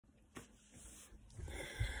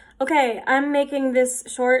Okay, I'm making this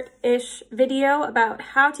short-ish video about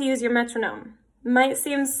how to use your metronome. Might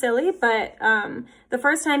seem silly, but the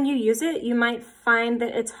first time you use it, you might find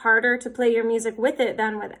that it's harder to play your music with it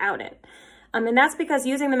than without it. And that's because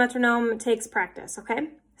using the metronome takes practice, okay?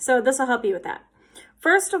 So this will help you with that.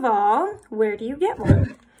 First of all, where do you get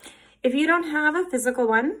one? If you don't have a physical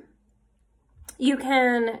one, you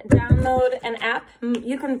can download an app.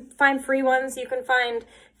 You can find free ones. You can find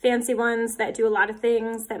fancy ones that do a lot of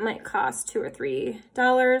things that might cost $2 or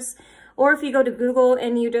 $3. Or if you go to Google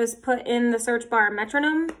and you just put in the search bar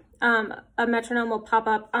metronome, a metronome will pop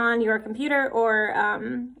up on your computer or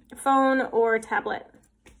phone or tablet.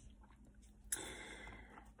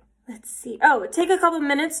 Let's see. Oh, take a couple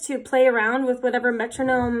minutes to play around with whatever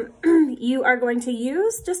metronome you are going to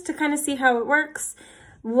use, just to kind of see how it works,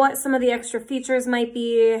 what some of the extra features might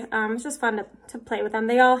be. It's just fun to play with them.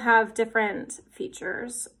 They all have different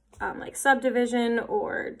features, like subdivision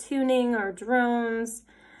or tuning or drones.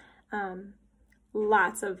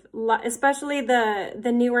 Especially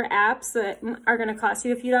the newer apps that are going to cost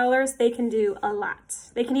you a few dollars. They can do a lot.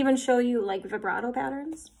 They can even show you like vibrato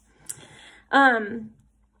patterns.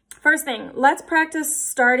 First thing, let's practice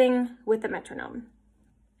starting with the metronome.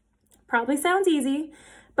 Probably sounds easy,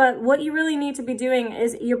 but what you really need to be doing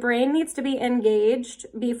is your brain needs to be engaged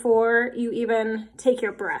before you even take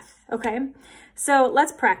your breath, okay? So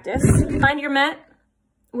let's practice. Find your met,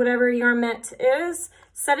 whatever your met is,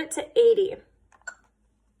 set it to 80.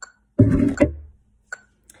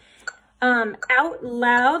 Out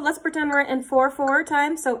loud, let's pretend we're in 4/4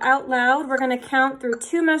 time. So out loud, we're gonna count through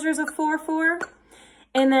 2 measures of 4/4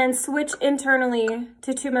 and then switch internally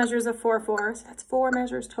to 2 measures of 4/4. So that's 4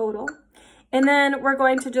 measures total. And then we're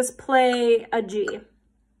going to just play a G.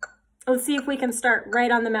 Let's see if we can start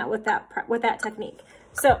right on the mat with that technique.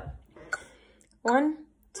 So 1,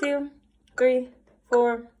 2, 3,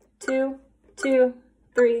 4, 2, 2,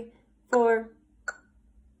 3, 4.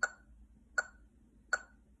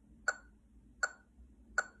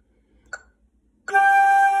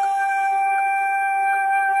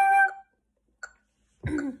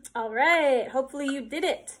 All right, hopefully you did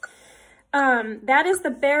it. That is the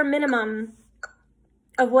bare minimum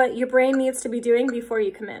of what your brain needs to be doing before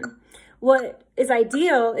you come in. What is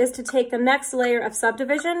ideal is to take the next layer of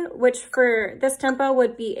subdivision, which for this tempo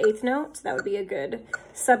would be 8th note. That would be a good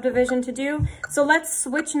subdivision to do. So let's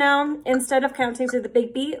switch now. Instead of counting to the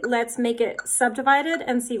big beat, let's make it subdivided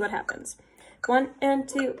and see what happens. 1 and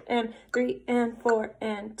 2 and 3 and 4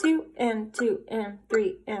 and 2 and 2 and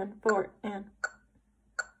 3 and 4 and...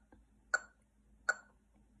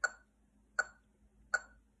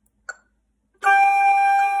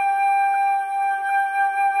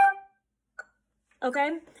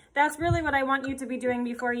 Okay, that's really what I want you to be doing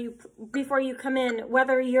before you come in,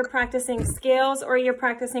 whether you're practicing scales or you're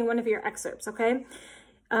practicing one of your excerpts, okay?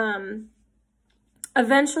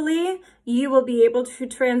 Eventually, you will be able to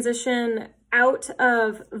transition out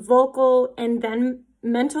of vocal and then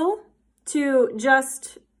mental to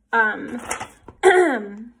just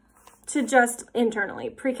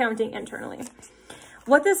internally, pre-counting internally.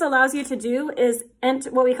 What this allows you to do is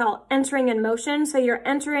what we call entering in motion. So you're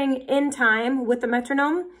entering in time with the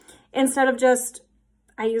metronome instead of just,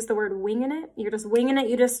 I use the word winging it. You're just winging it.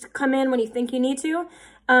 You just come in when you think you need to.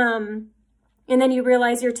 And then you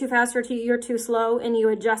realize you're too fast or you're too slow and you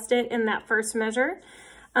adjust it in that first measure.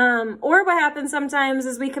 Or what happens sometimes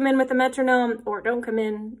is we come in with the metronome, or don't come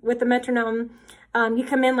in with the metronome. You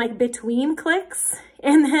come in like between clicks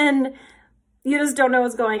and then you just don't know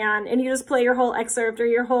what's going on, and you just play your whole excerpt or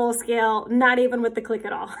your whole scale, not even with the click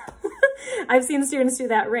at all. I've seen students do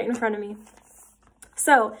that right in front of me.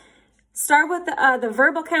 So start with the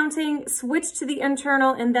verbal counting, switch to the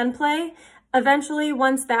internal, and then play. Eventually,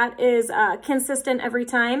 once that is consistent every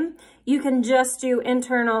time, you can just do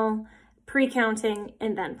internal, pre-counting,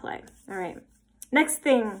 and then play. All right. Next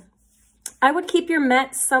thing, I would keep your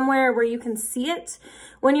met somewhere where you can see it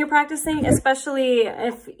when you're practicing, especially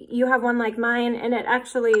if you have one like mine and it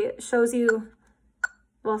actually shows you,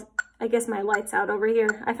 well, I guess my light's out over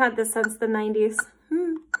here. I've had this since the 90s.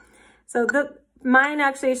 So mine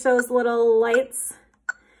actually shows little lights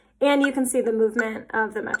and you can see the movement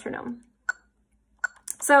of the metronome.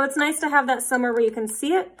 So it's nice to have that somewhere where you can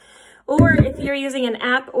see it. Or if you're using an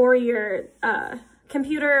app or your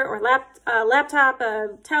computer or laptop,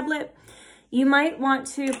 tablet, you might want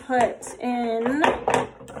to put in,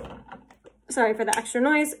 sorry for the extra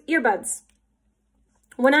noise, earbuds.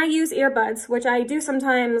 When I use earbuds, which I do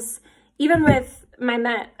sometimes, even with my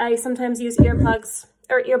met, I sometimes use earplugs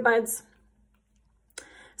or earbuds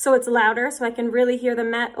so it's louder so I can really hear the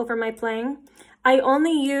met over my playing. I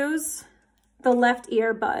only use the left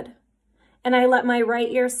ear bud, and I let my right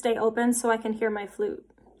ear stay open so I can hear my flute.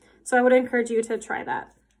 So I would encourage you to try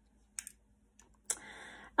that.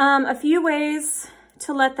 A few ways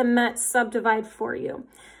to let the met subdivide for you.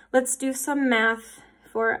 Let's do some math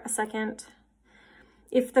for a second.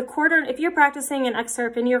 If you're practicing an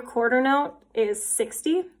excerpt and your quarter note is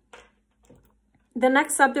 60, the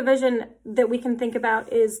next subdivision that we can think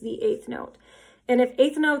about is the eighth note. And if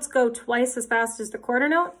eighth notes go twice as fast as the quarter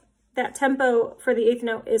note, that tempo for the eighth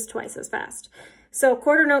note is twice as fast. So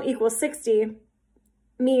quarter note equals 60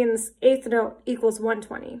 means eighth note equals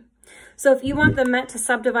 120. So if you want the met to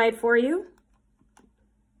subdivide for you,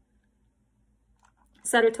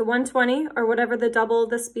 set it to 120 or whatever the double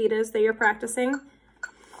the speed is that you're practicing.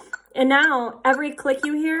 And now every click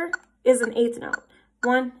you hear is an eighth note.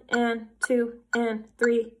 1 and 2 and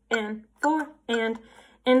 3 and 4 and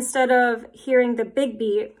instead of hearing the big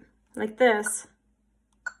beat like this,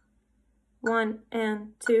 1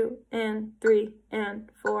 and 2 and 3 and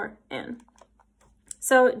 4 and.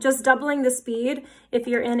 So just doubling the speed if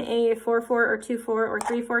you're in a 4/4 or 2/4 or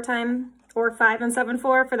 3/4 time or 5 and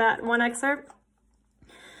 7/4 for that one excerpt.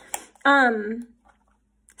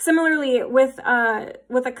 Similarly with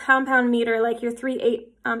a compound meter like your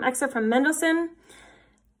 3/8 excerpt from Mendelssohn,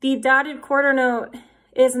 the dotted quarter note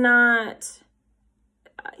is not,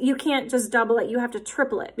 you can't just double it, you have to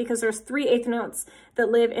triple it because there's 3/8 notes that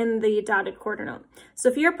live in the dotted quarter note. So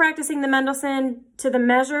if you're practicing the Mendelssohn to the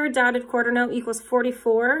measure dotted quarter note equals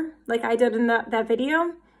 44, like I did in that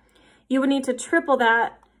video, you would need to triple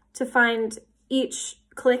that to find each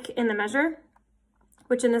click in the measure,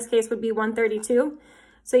 which in this case would be 132.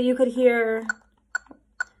 So you could hear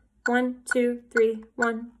 1, 2, 3,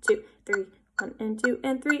 1, 2, 3, 1 and 2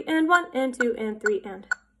 and 3 and 1 and 2 and 3 and.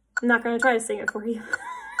 I'm not going to try to sing it for you.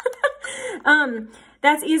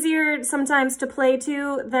 That's easier sometimes to play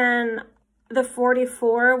to than the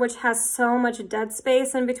 44, which has so much dead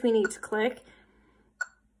space in between each click.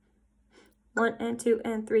 1 and 2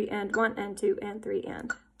 and 3 and 1 and 2 and 3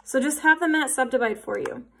 and. So just have the met subdivide for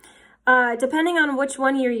you. Depending on which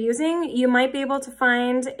one you're using, you might be able to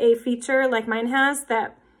find a feature like mine has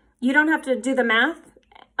that you don't have to do the math.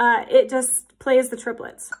 It just plays the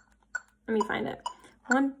triplets. Let me find it.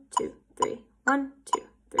 1, 2, 3, 1, 2,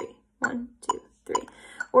 3, 1, 2, 3.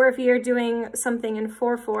 Or if you're doing something in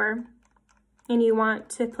 4/4 and you want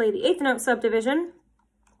to play the eighth note subdivision,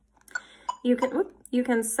 you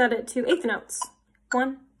can set it to eighth notes.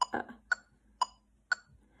 1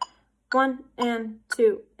 and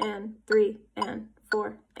 2 and 3 and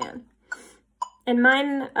 4 and. And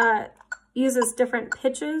mine uses different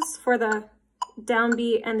pitches for the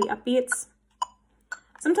downbeat and the upbeats.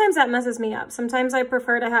 Sometimes that messes me up. Sometimes I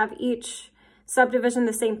prefer to have each subdivision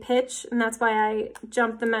the same pitch, and that's why I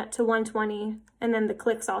jump the met to 120 and then the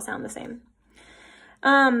clicks all sound the same.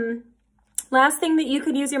 Last thing that you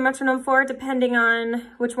could use your metronome for, depending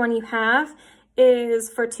on which one you have, is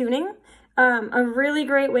for tuning. A really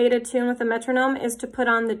great way to tune with a metronome is to put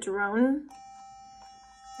on the drone.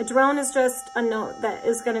 A drone is just a note that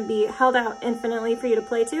is going to be held out infinitely for you to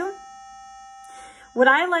play to. What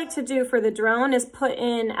I like to do for the drone is put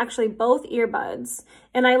in actually both earbuds,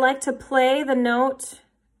 and I like to play the note,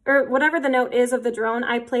 or whatever the note is of the drone,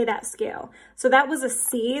 I play that scale. So that was a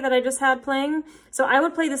C that I just had playing. So I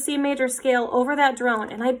would play the C major scale over that drone,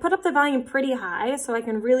 and I'd put up the volume pretty high so I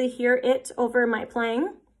can really hear it over my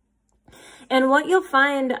playing. And what you'll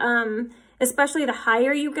find, especially the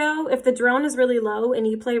higher you go, if the drone is really low and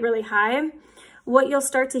you play really high, what you'll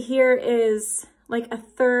start to hear is like a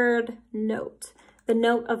third note. The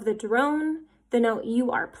note of the drone, the note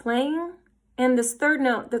you are playing, and this third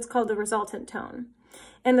note that's called the resultant tone.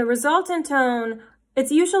 And the resultant tone,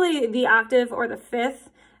 it's usually the octave or the fifth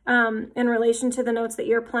in relation to the notes that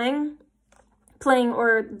you're playing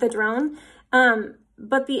or the drone.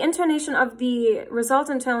 But the intonation of the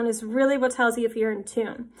resultant tone is really what tells you if you're in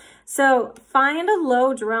tune. So find a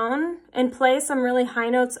low drone and play some really high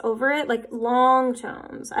notes over it, like long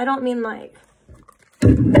tones. I don't mean like,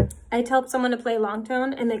 I tell someone to play long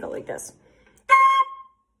tone and they go like this.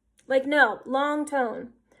 Like, no, long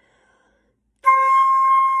tone.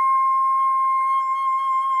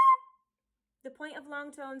 The point of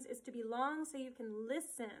long tones is to be long so you can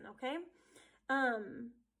listen, okay?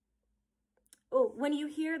 Oh, when you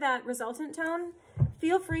hear that resultant tone,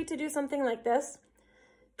 feel free to do something like this.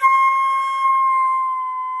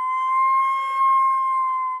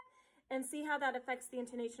 And see how that affects the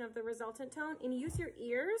intonation of the resultant tone. And use your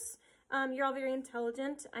ears. You're all very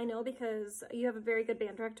intelligent, I know, because you have a very good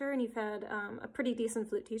band director and you've had a pretty decent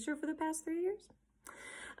flute teacher for the past 3 years.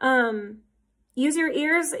 use your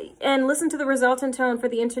ears and listen to the resultant tone for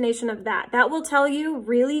the intonation of that. That will tell you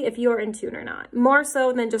really if you're in tune or not, more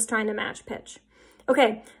so than just trying to match pitch.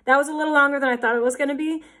 Okay, that was a little longer than I thought it was going to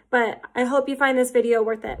be, but I hope you find this video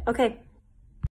worth it. Okay.